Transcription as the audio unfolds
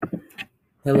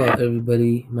Hello,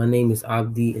 everybody. My name is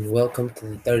Abdi, and welcome to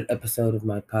the third episode of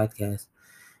my podcast.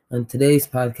 On today's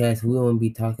podcast, we won't be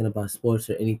talking about sports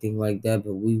or anything like that,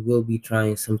 but we will be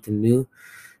trying something new.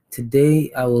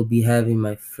 Today, I will be having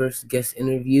my first guest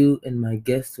interview, and my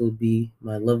guest will be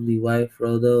my lovely wife,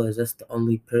 Rodo, as that's the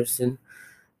only person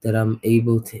that I'm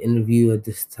able to interview at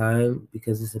this time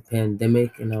because it's a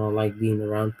pandemic and I don't like being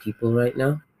around people right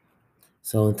now.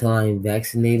 So, until I'm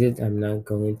vaccinated, I'm not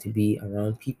going to be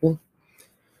around people.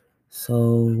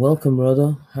 So, welcome,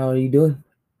 Rodo. How are you doing?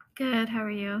 Good, how are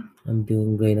you? I'm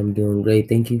doing great. I'm doing great.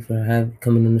 Thank you for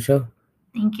coming on the show.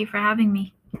 Thank you for having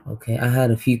me. Okay, I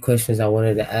had a few questions I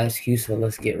wanted to ask you, so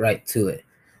let's get right to it.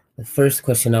 The first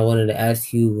question I wanted to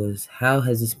ask you was, how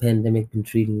has this pandemic been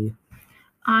treating you?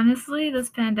 Honestly, this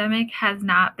pandemic has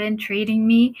not been treating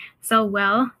me so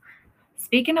well.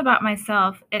 Speaking about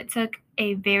myself, it took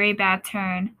a very bad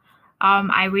turn.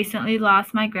 I recently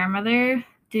lost my grandmother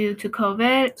due to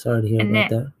COVID, Sorry to hear and about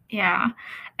that. yeah,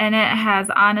 and it has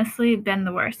honestly been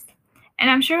the worst. And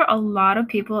I'm sure a lot of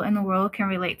people in the world can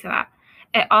relate to that.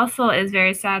 It also is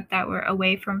very sad that we're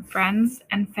away from friends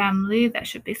and family that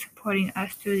should be supporting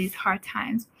us through these hard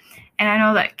times. And I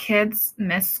know that kids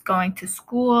miss going to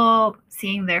school,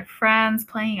 seeing their friends,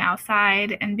 playing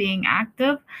outside, and being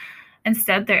active.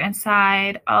 Instead, they're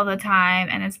inside all the time,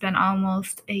 and it's been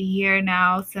almost a year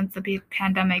now since the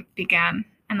pandemic began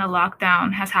and the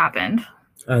lockdown has happened.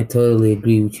 I totally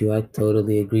agree with you. I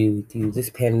totally agree with you. This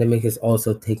pandemic has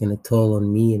also taken a toll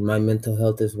on me and my mental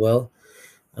health as well.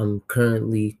 I'm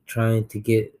currently trying to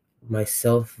get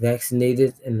myself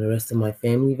vaccinated and the rest of my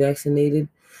family vaccinated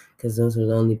because those are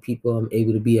the only people I'm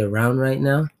able to be around right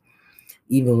now.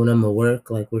 Even when I'm at work,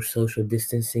 like we're social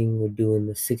distancing, we're doing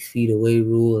the 6 feet away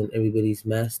rule and everybody's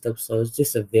masked up. So it's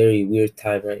just a very weird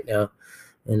time right now.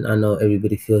 And I know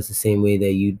everybody feels the same way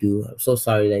that you do. I'm so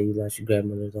sorry that you lost your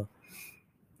grandmother though.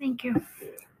 Thank you.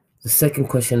 The second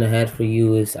question I had for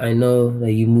you is, I know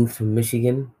that you moved from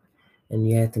Michigan and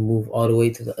you had to move all the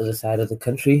way to the other side of the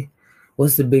country.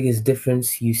 What's the biggest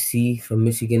difference you see from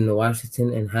Michigan to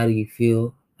Washington, and how do you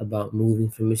feel about moving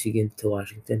from Michigan to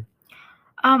Washington?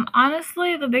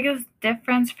 Honestly, the biggest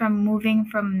difference from moving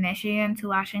from Michigan to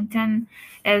Washington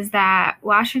is that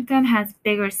Washington has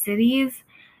bigger cities.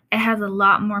 It has a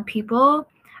lot more people.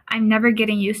 I'm never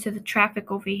getting used to the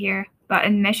traffic over here. But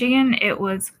in Michigan, it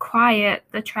was quiet.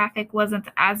 The traffic wasn't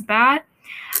as bad.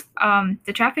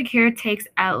 The traffic here takes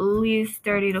at least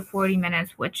 30 to 40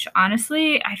 minutes, which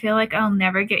honestly, I feel like I'll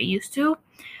never get used to.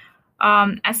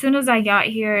 As soon as I got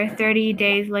here, 30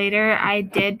 days later, I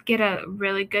did get a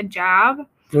really good job.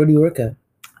 Where do you work at?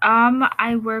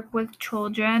 I work with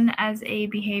children as a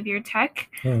behavior tech.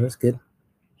 Oh, that's good.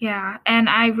 Yeah, and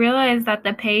I realized that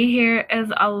the pay here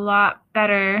is a lot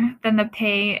better than the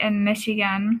pay in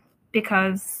Michigan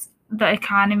because the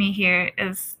economy here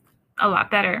is a lot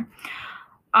better.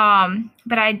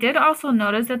 But I did also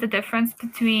notice that the difference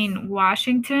between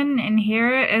Washington and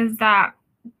here is that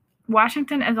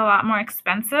Washington is a lot more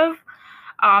expensive.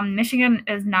 Michigan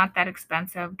is not that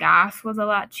expensive. Gas was a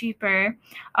lot cheaper.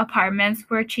 Apartments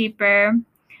were cheaper.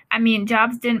 I mean,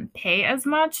 jobs didn't pay as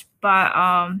much, but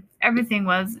everything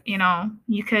was,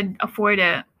 you could afford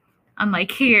it.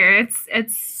 Unlike here,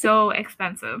 it's so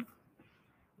expensive.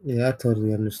 Yeah, I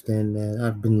totally understand that.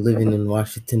 I've been living in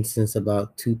Washington since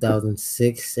about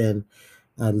 2006, and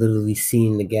I literally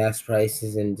seen the gas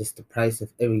prices and just the price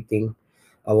of everything,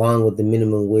 along with the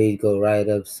minimum wage, go right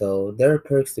up. So there are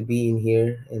perks to being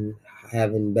here and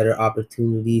having better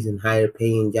opportunities and higher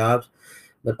paying jobs,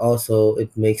 but also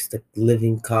it makes the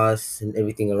living costs and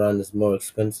everything around us more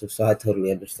expensive. So I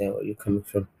totally understand where you're coming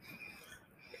from.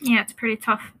 Yeah, it's pretty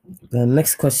tough. The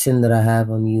next question that I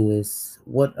have on you is,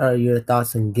 what are your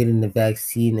thoughts on getting the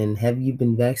vaccine, and have you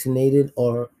been vaccinated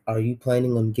or are you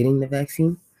planning on getting the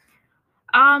vaccine?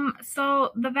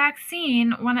 So the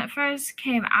vaccine, when it first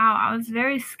came out, I was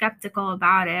very skeptical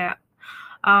about it.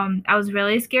 I was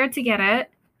really scared to get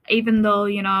it, even though,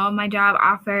 my job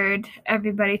offered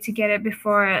everybody to get it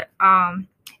before it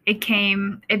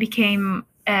became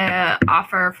an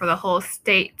offer for the whole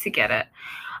state to get it.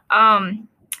 Um,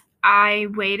 I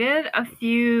waited a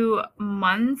few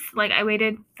months, like I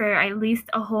waited for at least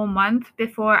a whole month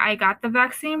before I got the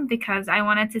vaccine because I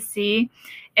wanted to see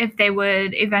if they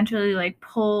would eventually like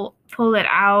pull it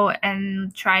out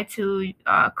and try to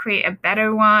create a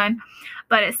better one.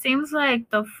 But it seems like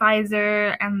the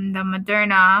Pfizer and the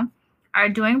Moderna are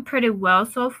doing pretty well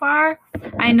so far.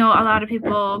 I know a lot of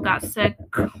people got sick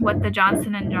with the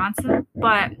Johnson and Johnson,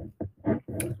 but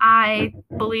I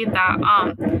believe that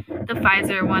the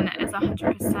Pfizer one is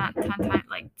 100%, 10 times,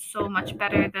 like, so much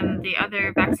better than the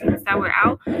other vaccines that were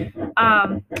out.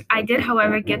 I did,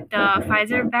 however, get the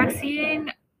Pfizer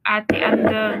vaccine at the end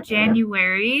of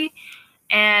January,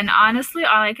 and honestly,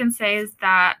 all I can say is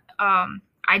that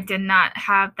I did not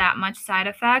have that much side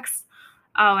effects.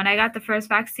 When I got the first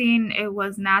vaccine, it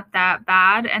was not that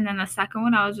bad, and then the second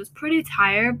one, I was just pretty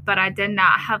tired, but I did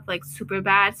not have like super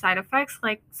bad side effects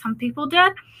like some people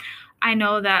did. I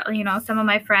know that, some of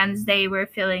my friends, they were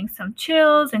feeling some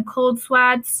chills and cold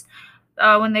sweats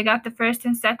when they got the first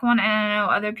and second one, and I know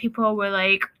other people were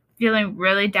like feeling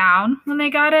really down when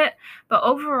they got it. But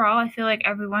overall, I feel like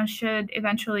everyone should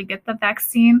eventually get the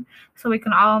vaccine so we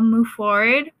can all move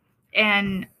forward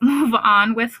and move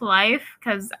on with life,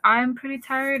 because I'm pretty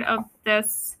tired of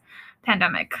this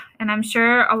pandemic, and I'm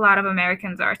sure a lot of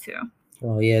Americans are too.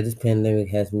 Oh yeah, this pandemic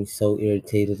has me so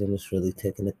irritated and it's really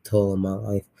taking a toll on my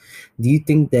life. Do you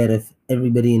think that if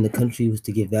everybody in the country was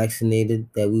to get vaccinated,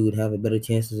 that we would have a better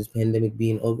chance of this pandemic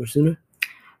being over sooner?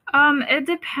 It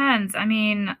depends. I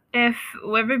mean, if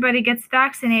everybody gets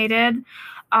vaccinated,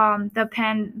 the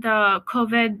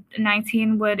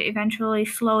COVID-19 would eventually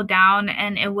slow down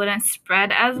and it wouldn't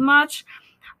spread as much.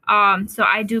 So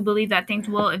I do believe that things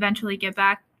will eventually get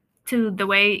back to the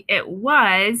way it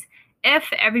was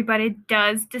if everybody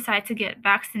does decide to get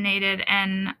vaccinated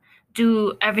and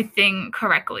do everything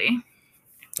correctly.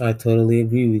 I totally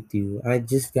agree with you. I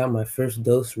just got my first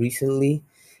dose recently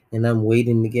and I'm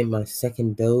waiting to get my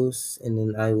second dose and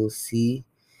then I will see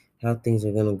how things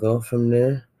are gonna go from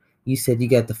there. You said you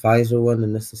got the Pfizer one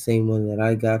and that's the same one that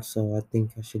I got, so I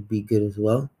think I should be good as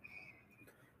well.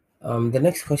 The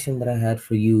next question that I had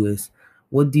for you is,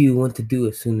 what do you want to do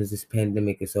as soon as this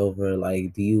pandemic is over?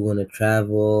 Like, do you want to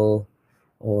travel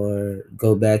or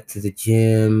go back to the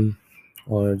gym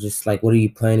or just like, what are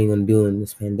you planning on doing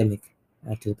this pandemic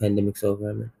after the pandemic's over?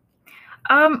 I mean,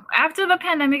 After the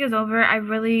pandemic is over, I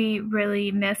really,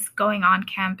 really miss going on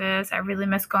campus. I really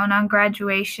miss going on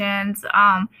graduations.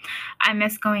 I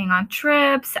miss going on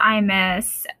trips. I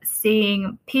miss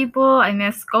seeing people. I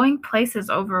miss going places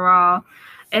overall.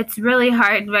 It's really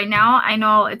hard right now. I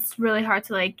know it's really hard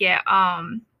to like get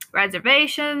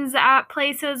reservations at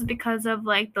places because of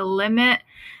like the limit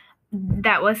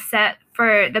that was set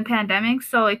for the pandemic,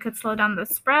 so it could slow down the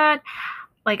spread.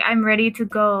 Like, I'm ready to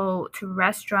go to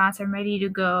restaurants. I'm ready to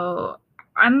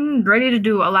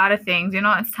do a lot of things.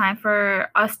 It's time for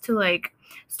us to like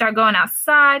start going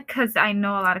outside, because I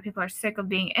know a lot of people are sick of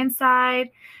being inside.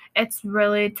 It's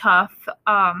really tough.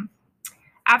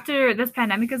 After this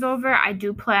pandemic is over, I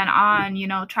do plan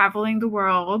on, traveling the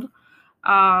world.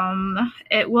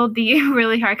 It will be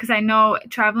really hard because I know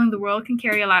traveling the world can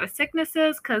carry a lot of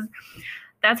sicknesses, because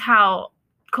that's how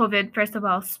COVID, first of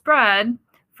all, spread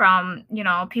from,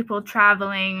 people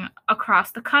traveling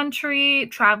across the country,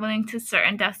 traveling to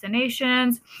certain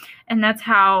destinations, and that's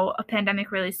how a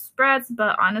pandemic really spreads.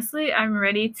 But honestly, I'm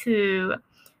ready to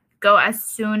go as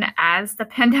soon as the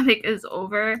pandemic is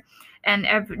over, and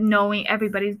knowing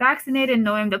everybody's vaccinated,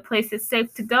 knowing the place is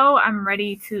safe to go, I'm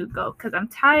ready to go, because I'm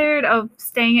tired of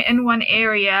staying in one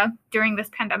area during this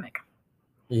pandemic.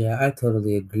 yeah, I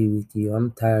totally agree with you.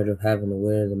 I'm tired of having to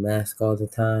wear the mask all the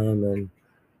time and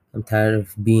I'm tired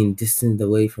of being distant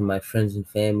away from my friends and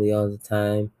family all the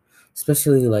time.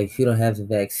 Especially like if you don't have the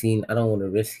vaccine, I don't want to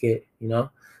risk it. I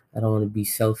don't want to be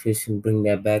selfish and bring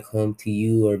that back home to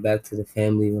you or back to the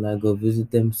family when I go visit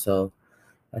them. So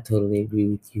I totally agree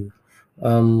with you.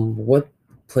 What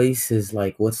places,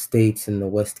 like what states in the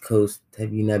West Coast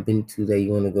have you not been to that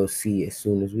you want to go see as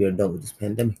soon as we are done with this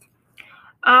pandemic?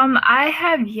 I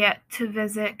have yet to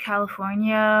visit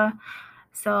California.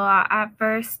 So at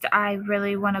first, I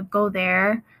really want to go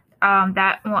there.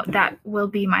 That will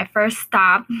be my first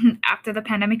stop after the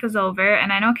pandemic is over.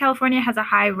 And I know California has a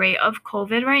high rate of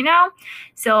COVID right now,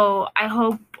 so I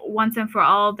hope once and for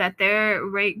all that their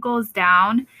rate goes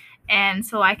down, and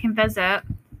so I can visit.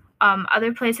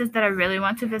 Other places that I really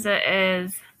want to visit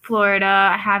is Florida.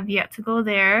 I have yet to go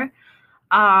there.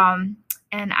 Um,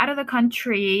 and out of the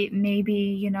country,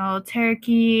 maybe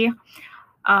Turkey,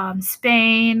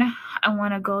 Spain. I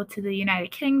want to go to the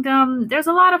United Kingdom. There's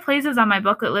a lot of places on my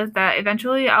bucket list that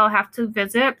eventually I'll have to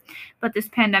visit, but this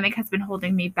pandemic has been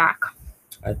holding me back.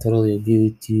 I totally agree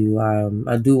with you.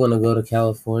 I do want to go to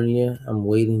California. I'm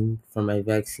waiting for my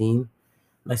vaccine,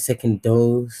 my second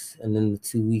dose, and then the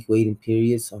 2 week waiting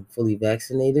period. So I'm fully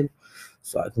vaccinated.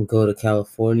 So I can go to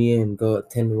California and go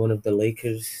attend one of the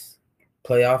Lakers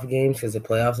playoff games because the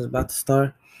playoffs is about to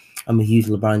start. I'm a huge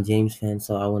LeBron James fan,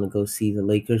 so I want to go see the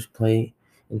Lakers play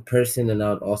in person, and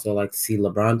I would also like to see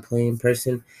LeBron play in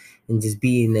person and just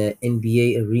be in the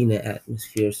NBA arena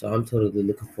atmosphere. So I'm totally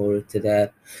looking forward to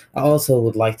that. I also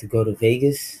would like to go to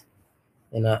Vegas,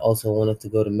 and I also wanted to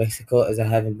go to Mexico as I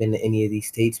haven't been to any of these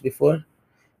states before.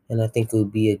 And I think it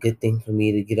would be a good thing for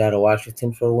me to get out of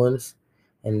Washington for once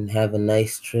and have a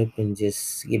nice trip and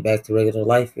just get back to regular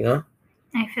life, you know?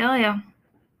 I feel you.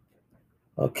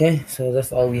 Okay, so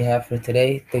that's all we have for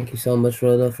today. Thank you so much,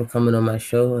 Rodo, for coming on my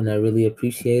show, and I really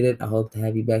appreciate it. I hope to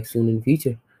have you back soon in the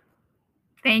future.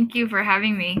 Thank you for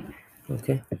having me.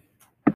 Okay.